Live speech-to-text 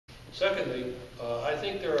Secondly, I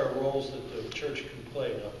think there are roles that the church can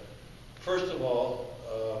play. Now, first of all,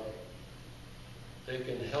 they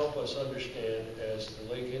can help us understand, as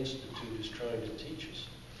the Lake Institute is trying to teach us,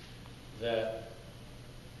 that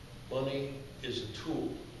money is a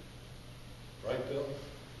tool. Right, Bill?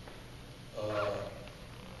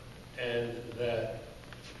 And that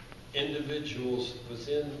individuals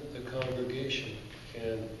within the congregation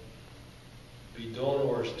can be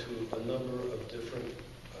donors to a number of different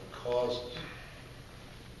causes.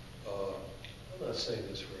 I'm not saying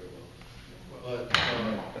this very well, but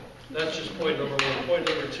that's just point number one. Point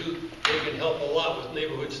number two, they can help a lot with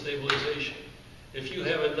neighborhood stabilization. If you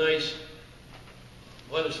have a nice,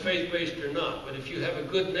 whether it's faith-based or not, but if you have a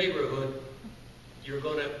good neighborhood, you're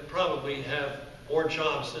going to probably have more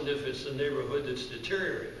jobs than if it's a neighborhood that's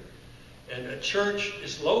deteriorating. And a church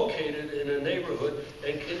is located in a neighborhood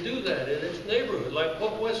and can do that in its neighborhood, like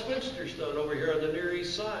what Westminster's done over here on the Near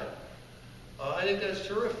East Side. I think that's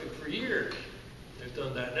terrific. For years they've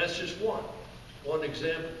done that. And that's just one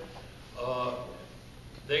example.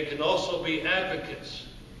 They can also be advocates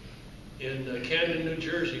in Camden, New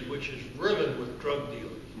Jersey, which is riven with drug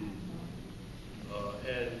dealers.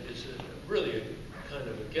 And it's really a kind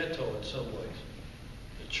of a ghetto in some ways.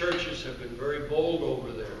 The churches have been very bold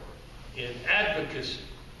over there in advocacy.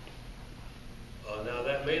 Now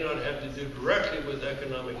that may not have to do directly with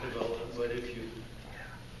economic development, but if you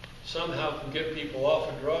somehow can get people off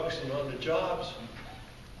of drugs and onto jobs,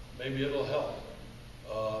 maybe it'll help.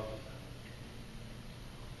 I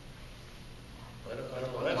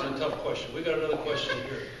don't know. That's a tough question. We got another question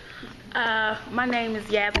here. My name is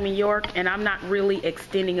Yasmin York, and I'm not really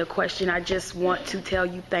extending a question. I just want to tell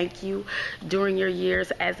you thank you during your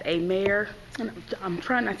years as a mayor. And I'm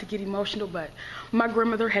trying not to get emotional, but my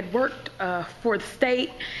grandmother had worked for the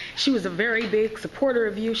state. She was a very big supporter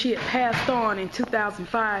of you. She had passed on in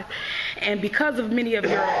 2005, and because of many of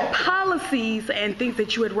your policies and things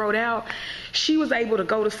that you had wrote out, she was able to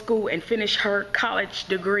go to school and finish her college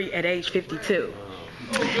degree at age 52.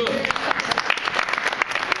 Oh, good.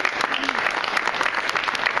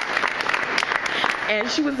 And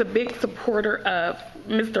she was a big supporter of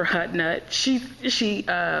Mr. Hudnut. She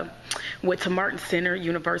went to Martin Center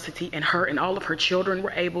University, and her and all of her children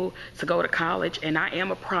were able to go to college, and I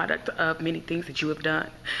am a product of many things that you have done.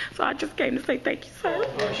 So I just came to say thank you, sir.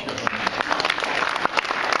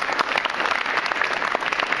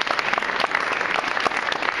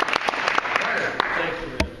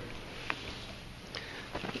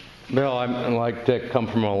 Bill, I'm like Dick, come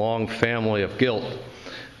from a long family of guilt.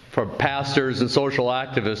 For pastors and social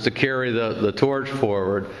activists to carry the torch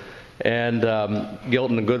forward, and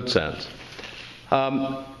guilt in a good sense.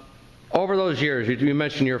 Over those years, you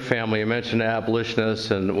mentioned your family, you mentioned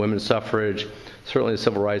abolitionists and women's suffrage, certainly the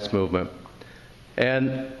civil rights movement.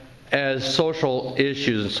 And as social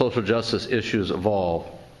issues and social justice issues evolve,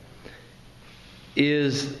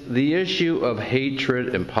 is the issue of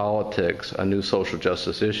hatred in politics a new social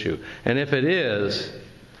justice issue? And if it is,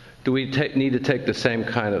 do we need to take the same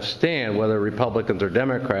kind of stand, whether Republicans or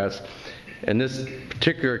Democrats? In this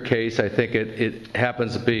particular case, I think it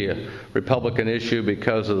happens to be a Republican issue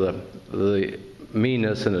because of the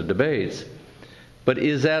meanness in the debates. But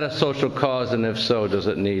is that a social cause, and if so, does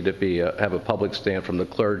it need to have a public stand from the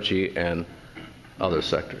clergy and other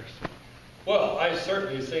sectors? Well, I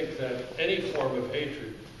certainly think that any form of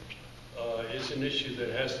hatred is an issue that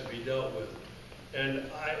has to be dealt with. And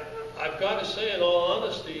I've got to say, in all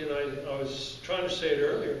honesty, and I was trying to say it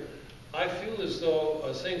earlier, I feel as though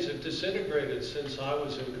things have disintegrated since I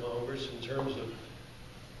was in Congress in terms of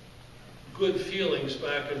good feelings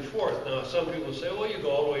back and forth. Now, some people say, well, you go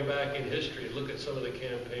all the way back in history. Look at some of the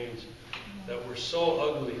campaigns that were so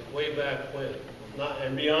ugly way back when.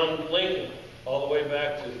 And beyond Lincoln, all the way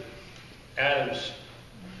back to Adams,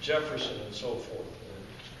 Jefferson, and so forth.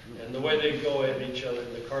 And the way they go at each other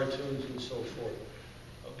in the cartoons and so forth.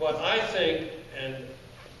 But I think, and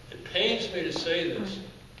it pains me to say this,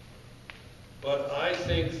 but I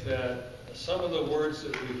think that some of the words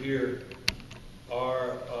that we hear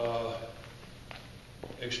are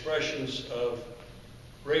expressions of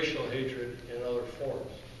racial hatred in other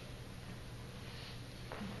forms.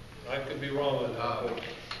 I could be wrong on that. But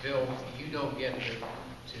Bill, you don't get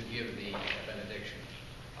to give the benediction.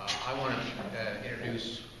 I want to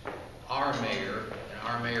introduce our mayor, and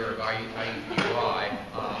our mayor of IUPUI,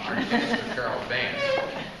 our Chancellor Charles Vance,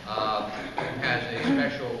 who has a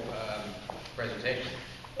special presentation.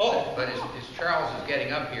 Oh. But as Charles is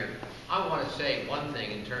getting up here, I want to say one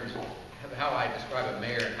thing in terms of how I describe a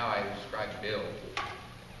mayor and how I describe Bill.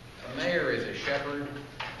 A mayor is a shepherd,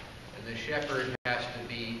 and the shepherd has to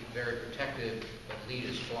be very protective of lead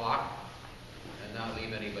his flock and not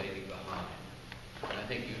leave anybody behind. And I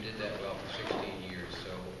think you did that well for 16 years.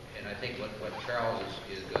 So, and I think what Charles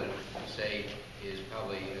is going to say is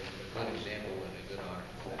probably a good example and a good honor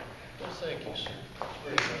for that. Well, thank you, sir.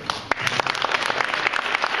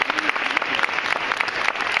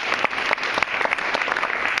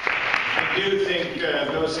 I do think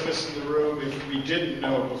those of us in the room, if we didn't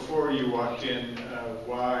know before you walked in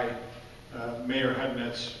why Mayor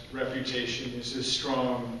Hudnut's reputation is as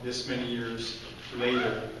strong this many years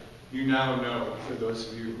later, you now know, for those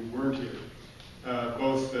of you who weren't here,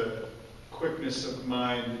 both the quickness of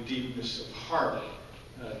mind, the deepness of heart,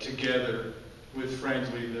 together with,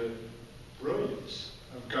 frankly, the brilliance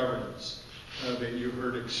of governance that you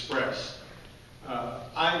heard expressed.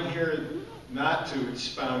 I'm here not to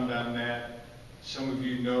expound on that. Some of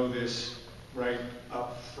you know this right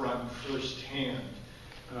up front firsthand,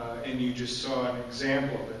 and you just saw an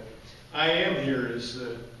example of it. I am here as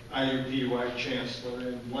the IUPUI Chancellor,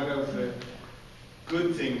 and one of the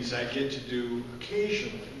good things I get to do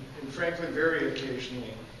occasionally, and frankly very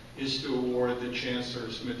occasionally, is to award the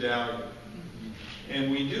Chancellor's Medallion.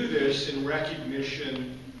 And we do this in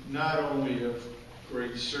recognition not only of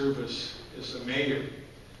great service as a mayor,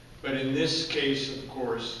 but in this case, of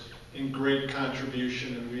course, in great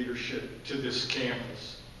contribution and leadership to this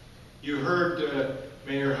campus. You heard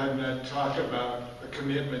Mayor Hudnut talk about a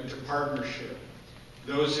commitment to partnership.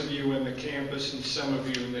 Those of you in the campus and some of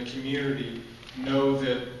you in the community know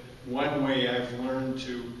that one way I've learned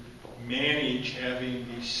to manage having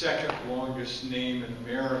the second longest name in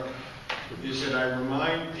America is that I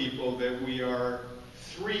remind people that we are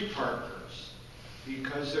three partners,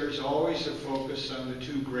 because there's always a focus on the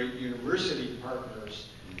two great university partners,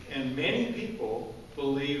 and many people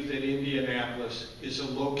believe that Indianapolis is a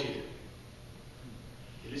locator.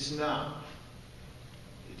 It is not.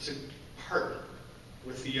 It's a partner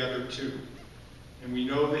with the other two. And we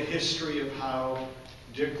know the history of how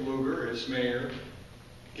Dick Lugar, as mayor,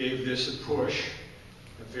 gave this a push,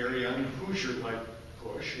 a very un-Hoosier-like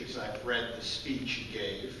push, as I've read the speech he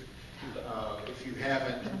gave. If you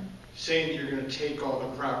haven't, saying that you're going to take all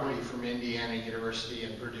the property from Indiana University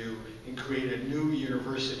and Purdue and create a new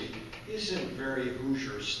university isn't very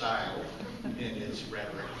Hoosier style in its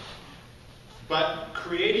rhetoric. But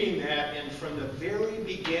creating that, and from the very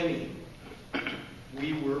beginning,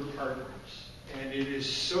 we were partners. And it is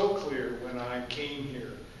so clear when I came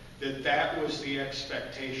here that that was the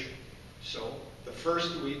expectation. So the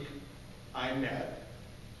first week I met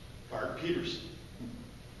Bart Peterson,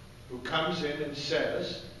 who comes in and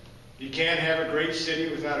says, you can't have a great city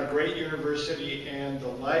without a great university, and the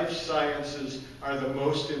life sciences are the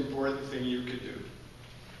most important thing you could do.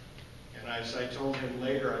 And as I told him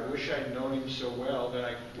later, I wish I'd known him so well that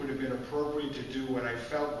I would have been appropriate to do what I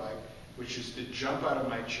felt like, which is to jump out of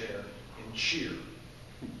my chair and cheer.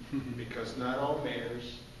 Because not all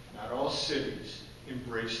mayors, not all cities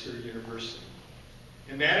embrace their university.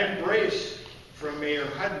 And that embrace from Mayor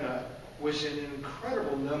Hudnut was in an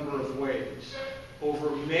incredible number of ways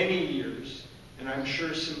over many years, and I'm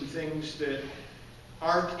sure some things that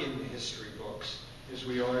aren't in the history books. As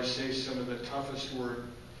we always say, some of the toughest work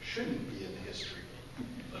shouldn't be in the history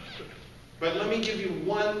book. But let me give you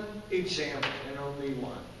one example, and only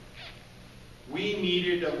one. We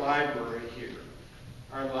needed a library here.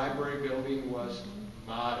 Our library building was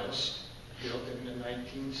modest, built in the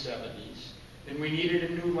 1970s, and we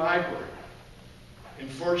needed a new library. And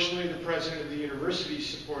fortunately, the president of the university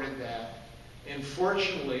supported that. And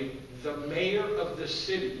fortunately, the mayor of the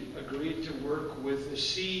city agreed to work with the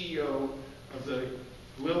CEO of the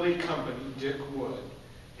Lilly company, Dick Wood,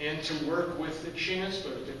 and to work with the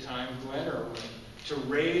chancellor at the time, Glenn Irwin, to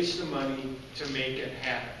raise the money to make it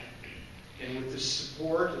happen. And with the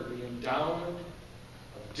support of the endowment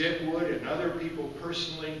of Dick Wood and other people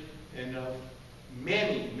personally, and of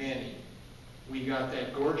many, many, we got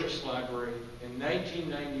that gorgeous library in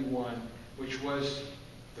 1991, which was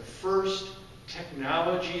the first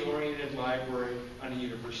technology-oriented library on a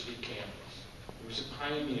university campus. It was a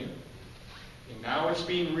pioneer. And now it's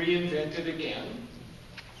being reinvented again,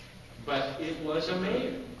 but it was a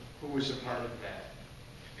mayor who was a part of that.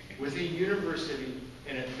 With a university,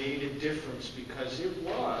 and it made a difference because it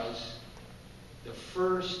was the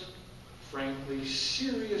first, frankly,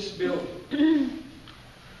 serious building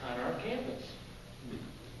on our campus.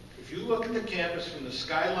 If you look at the campus from the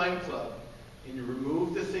Skyline Club and you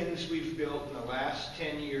remove the things we've built in the last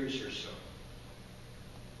 10 years or so,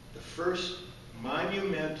 the first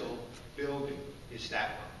monumental building is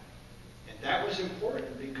that one. And that was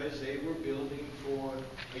important because they were building for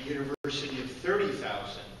a university of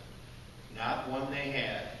 30,000, not one they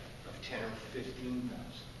had of 10 or 15,000.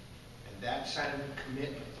 And that sign of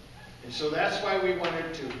commitment. And so that's why we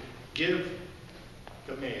wanted to give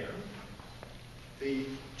the mayor the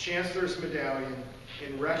Chancellor's Medallion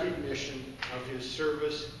in recognition of his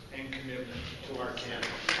service and commitment to our campus.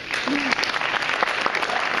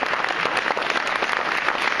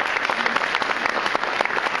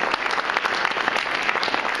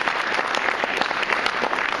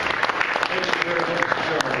 Thank you very much,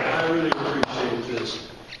 Charlie. I really appreciate this.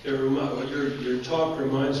 Your talk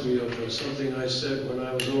reminds me of something I said when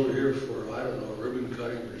I was over here for, I don't know, ribbon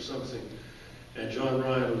cutting or something. And John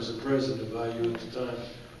Ryan was the president of IU at the time.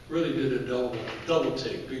 Really did a double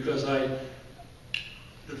take because the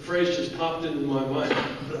phrase just popped into my mind.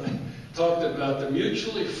 I talked about the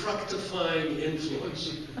mutually fructifying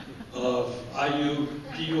influence of IU,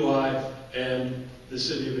 PUI, and the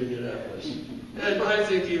city of Indianapolis. And I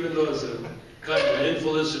think even though it's a kind of an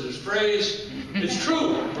infelicitous phrase, it's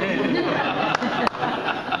true.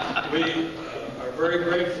 We are very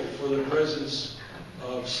grateful for the presence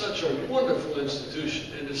of such a wonderful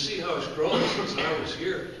institution, and to see how it's grown since I was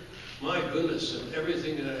here. My goodness, and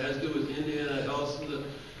everything that has to do with Indiana Health and the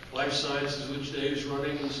life sciences, which Dave's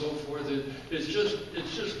running and so forth, it's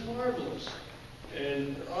just marvelous.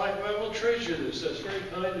 And I will treasure this. That's very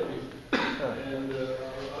kind of you. And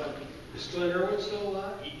is Glenn Irwin still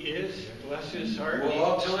alive? He is, bless his heart. Well,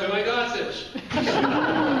 I'll tell him I got this.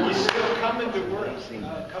 He's still coming to work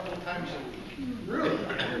a couple times a week. Really?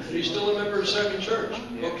 He's still a member of Second Church?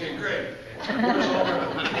 Okay, great. Where's all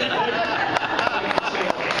that?